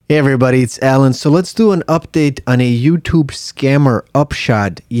Hey everybody, it's Alan. So let's do an update on a YouTube scammer,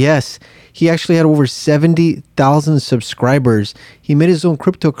 UPSHOD. Yes, he actually had over 70,000 subscribers. He made his own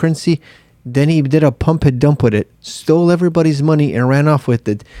cryptocurrency, then he did a pump and dump with it, stole everybody's money and ran off with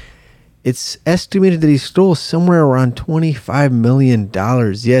it. It's estimated that he stole somewhere around $25 million.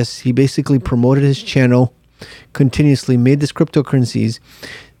 Yes, he basically promoted his channel, continuously made these cryptocurrencies.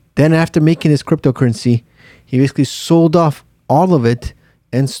 Then after making his cryptocurrency, he basically sold off all of it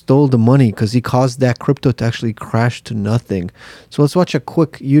and stole the money because he caused that crypto to actually crash to nothing. So let's watch a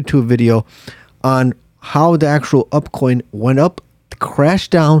quick YouTube video on how the actual Upcoin went up,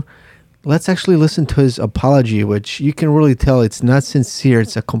 crashed down. Let's actually listen to his apology, which you can really tell it's not sincere.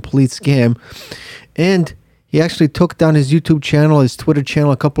 It's a complete scam. And he actually took down his YouTube channel, his Twitter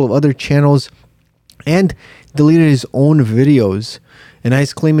channel, a couple of other channels, and deleted his own videos. And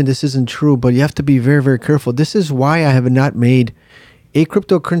he's claiming this isn't true, but you have to be very, very careful. This is why I have not made a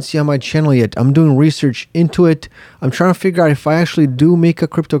cryptocurrency on my channel yet. I'm doing research into it. I'm trying to figure out if I actually do make a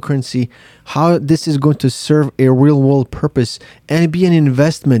cryptocurrency, how this is going to serve a real world purpose and be an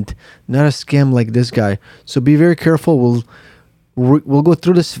investment, not a scam like this guy. So be very careful. We'll go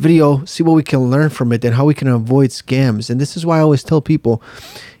through this video, see what we can learn from it and how we can avoid scams. And this is why I always tell people,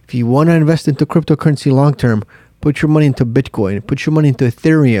 if you want to invest into cryptocurrency long term, put your money into Bitcoin, put your money into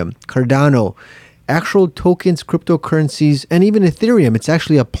Ethereum, Cardano, actual tokens, cryptocurrencies, and even Ethereum. It's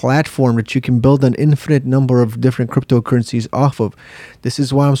actually a platform that you can build an infinite number of different cryptocurrencies off of. This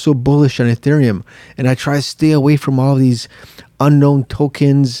is why I'm so bullish on Ethereum. And I try to stay away from all of these unknown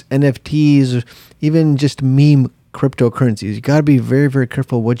tokens, NFTs, or even just meme cryptocurrencies. You got to be very, very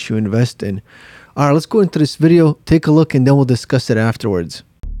careful what you invest in. All right, let's go into this video, take a look, and then we'll discuss it afterwards.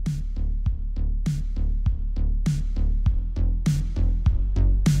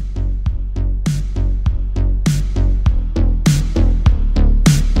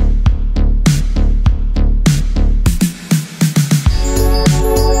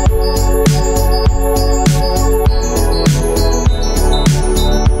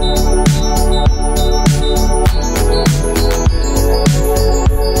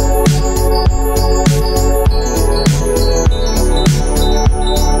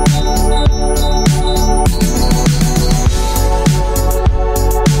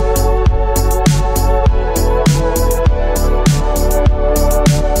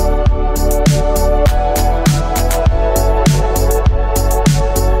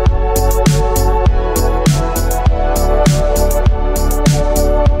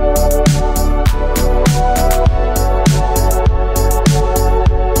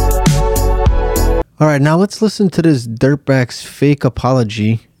 All right, now let's listen to this dirtbag's fake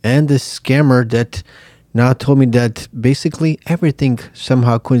apology and this scammer that now told me that basically everything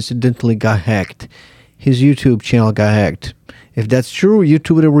somehow coincidentally got hacked. His YouTube channel got hacked. If that's true,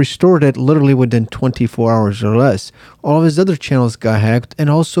 YouTube would have restored it literally within 24 hours or less. All of his other channels got hacked, and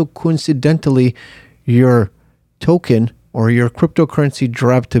also coincidentally, your token or your cryptocurrency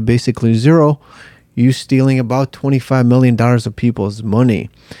dropped to basically zero, you stealing about $25 million of people's money.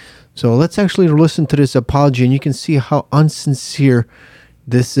 So let's actually listen to this apology, and you can see how unsincere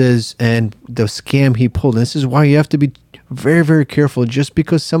this is and the scam he pulled. And this is why you have to be very, very careful. Just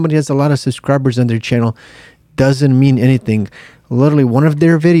because somebody has a lot of subscribers on their channel doesn't mean anything. Literally, one of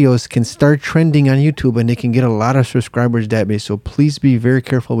their videos can start trending on YouTube and they can get a lot of subscribers that way. So please be very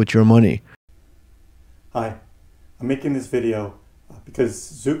careful with your money. Hi, I'm making this video because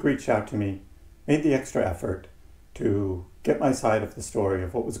Zook reached out to me, made the extra effort to get my side of the story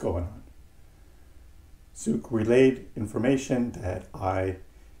of what was going on. Zook relayed information that I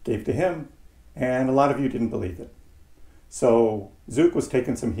gave to him, and a lot of you didn't believe it. So Zook was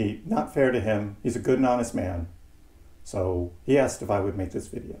taking some heat, not fair to him. He's a good and honest man. So he asked if I would make this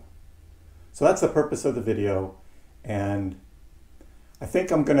video. So that's the purpose of the video, and I think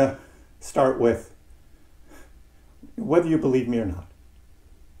I'm gonna start with whether you believe me or not.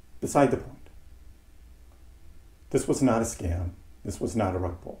 Beside the point. This was not a scam. This was not a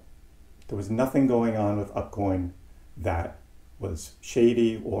rug pull. There was nothing going on with Upcoin that was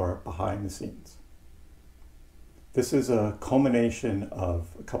shady or behind the scenes. This is a culmination of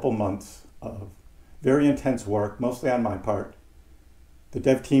a couple months of very intense work, mostly on my part. The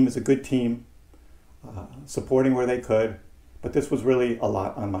dev team is a good team, supporting where they could, but this was really a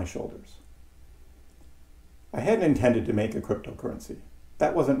lot on my shoulders. I hadn't intended to make a cryptocurrency.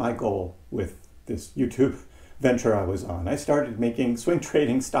 That wasn't my goal with this YouTube venture I was on. I started making swing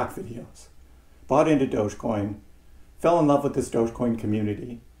trading stock videos, bought into Dogecoin, fell in love with this Dogecoin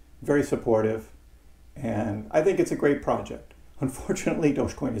community, very supportive, and I think it's a great project. Unfortunately,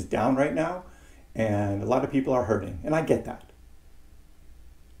 Dogecoin is down right now, and a lot of people are hurting, and I get that.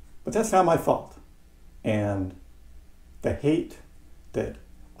 But that's not my fault. And the hate that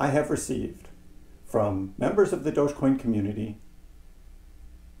I have received from members of the Dogecoin community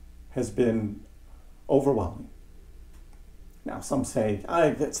has been overwhelming. Now, some say,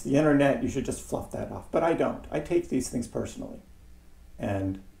 that's the internet, you should just fluff that off. But I don't. I take these things personally.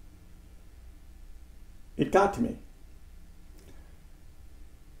 And it got to me.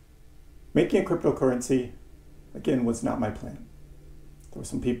 Making a cryptocurrency, again, was not my plan. There were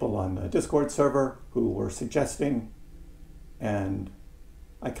some people on the Discord server who were suggesting, and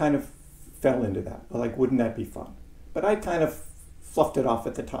I kind of fell into that. Like, wouldn't that be fun? But I kind of fluffed it off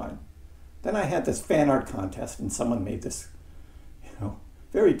at the time. Then I had this fan art contest, and someone made this,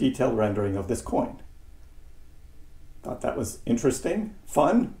 very detailed rendering of this coin. Thought that was interesting,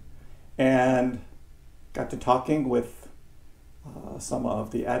 fun, and got to talking with some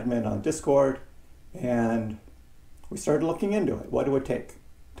of the admin on Discord, and we started looking into it. What it would take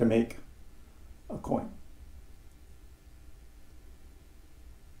to make a coin.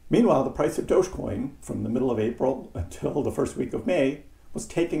 Meanwhile, the price of Dogecoin from the middle of April until the first week of May was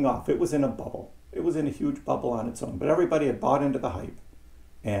taking off. It was in a bubble. It was in a huge bubble on its own, but everybody had bought into the hype.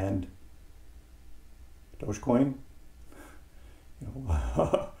 And Dogecoin,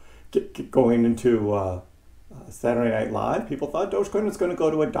 going into Saturday Night Live, people thought Dogecoin was going to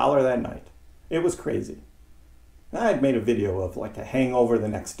go to $1 that night. It was crazy. And I had made a video of like a hangover the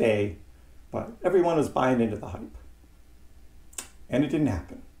next day, but everyone was buying into the hype. And it didn't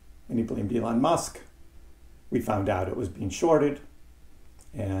happen. And he blamed Elon Musk. We found out it was being shorted.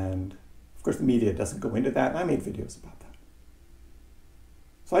 And of course the media doesn't go into that. And I made videos about that.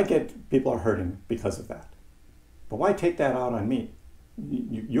 So I get people are hurting because of that. But why take that out on me?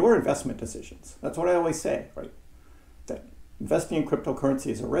 Your investment decisions. That's what I always say, right? That investing in cryptocurrency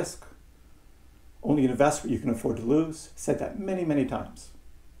is a risk. Only invest what you can afford to lose. Said that many, many times.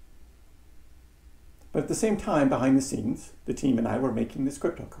 But at the same time, behind the scenes, the team and I were making this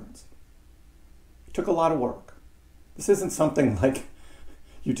cryptocurrency. It took a lot of work. This isn't something like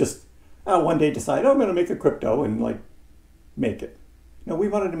you just one day decide, I'm going to make a crypto and like make it. No, we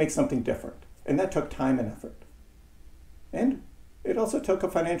wanted to make something different. And that took time and effort. And it also took a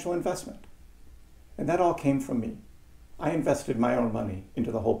financial investment. And that all came from me. I invested my own money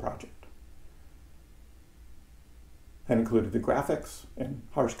into the whole project. That included the graphics, and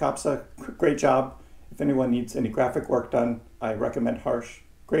Harsh Kapsa, great job. If anyone needs any graphic work done, I recommend Harsh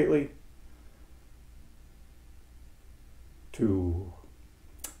greatly. To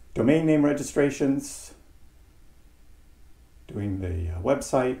domain name registrations, doing the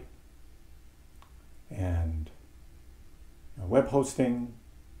website, and web hosting,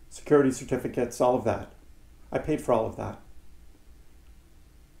 security certificates, all of that. I paid for all of that.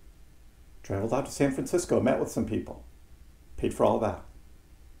 Traveled out to San Francisco, met with some people, paid for all of that.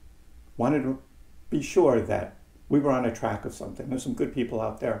 Wanted to be sure that we were on a track of something. There's some good people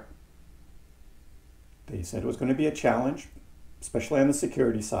out there. They said it was going to be a challenge, especially on the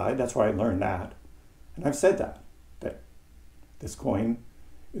security side. That's where I learned that. And I've said that this coin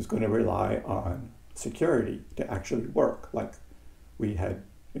is going to rely on security to actually work like we had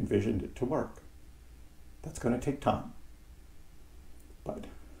envisioned it to work. That's going to take time. But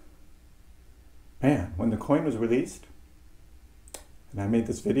man, when the coin was released, and I made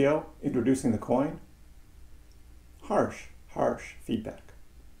this video introducing the coin, harsh feedback.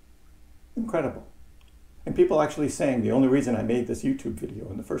 Incredible. And people actually saying the only reason I made this YouTube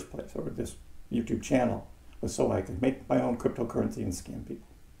video in the first place, or this YouTube channel, was so I could make my own cryptocurrency and scam people.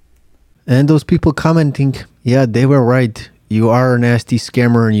 And those people commenting, yeah, they were right. You are a nasty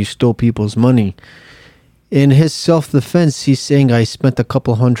scammer and you stole people's money. In his self-defense, he's saying, I spent a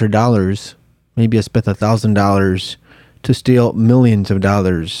couple $100. Maybe I spent $1,000 to steal millions of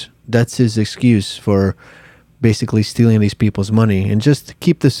dollars. That's his excuse for basically stealing these people's money. And just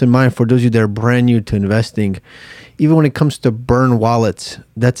keep this in mind for those of you that are brand new to investing. Even when it comes to burn wallets,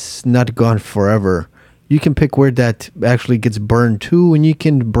 that's not gone forever. You can pick where that actually gets burned to, and you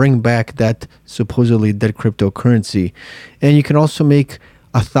can bring back that supposedly dead cryptocurrency. And you can also make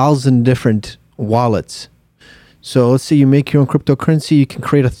 1,000 different wallets. So let's say you make your own cryptocurrency, you can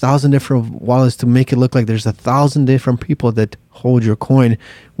create 1,000 different wallets to make it look like there's 1,000 different people that hold your coin,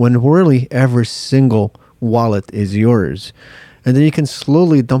 when really every single wallet is yours. And then you can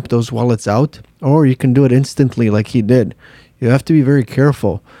slowly dump those wallets out, or you can do it instantly like he did. You have to be very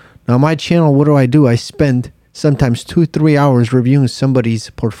careful. Now, my channel, what do? I spend sometimes 2-3 hours reviewing somebody's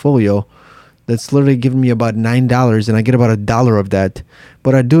portfolio that's literally giving me about $9, and I get about $1 of that.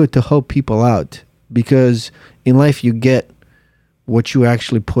 But I do it to help people out, because in life you get what you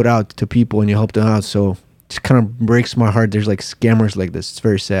actually put out to people and you help them out. So just kind of breaks my heart. There's like scammers like this. It's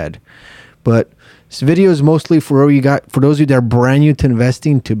very sad. But this video is mostly for those of you that are brand new to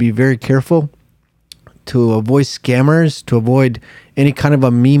investing, to be very careful, to avoid scammers, to avoid any kind of a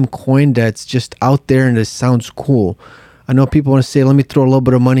meme coin that's just out there and it sounds cool. I know people want to say, let me throw a little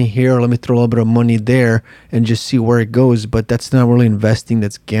bit of money here, or let me throw a little bit of money there and just see where it goes. But that's not really investing,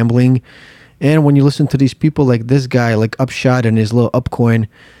 that's gambling. And when you listen to these people like this guy, like UPSHOD and his little Upcoin,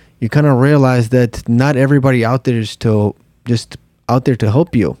 you kind of realize that not everybody out there is just out there to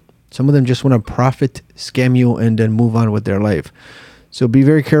help you. Some of them just want to profit, scam you, and then move on with their life. So be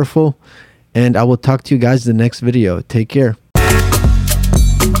very careful, and I will talk to you guys in the next video. Take care.